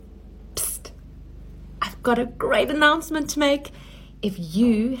I've got a great announcement to make. If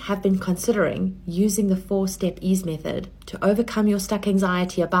you have been considering using the 4-step EASE method to overcome your stuck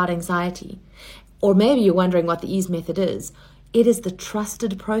anxiety about anxiety, or maybe you're wondering what the EASE method is, it is the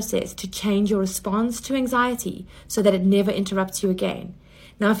trusted process to change your response to anxiety so that it never interrupts you again.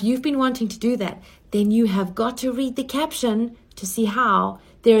 Now, if you've been wanting to do that, then you have got to read the caption to see how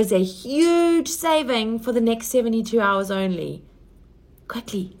there is a huge saving for the next 72 hours only.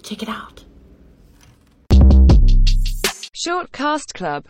 Quickly, check it out. Shortcast Club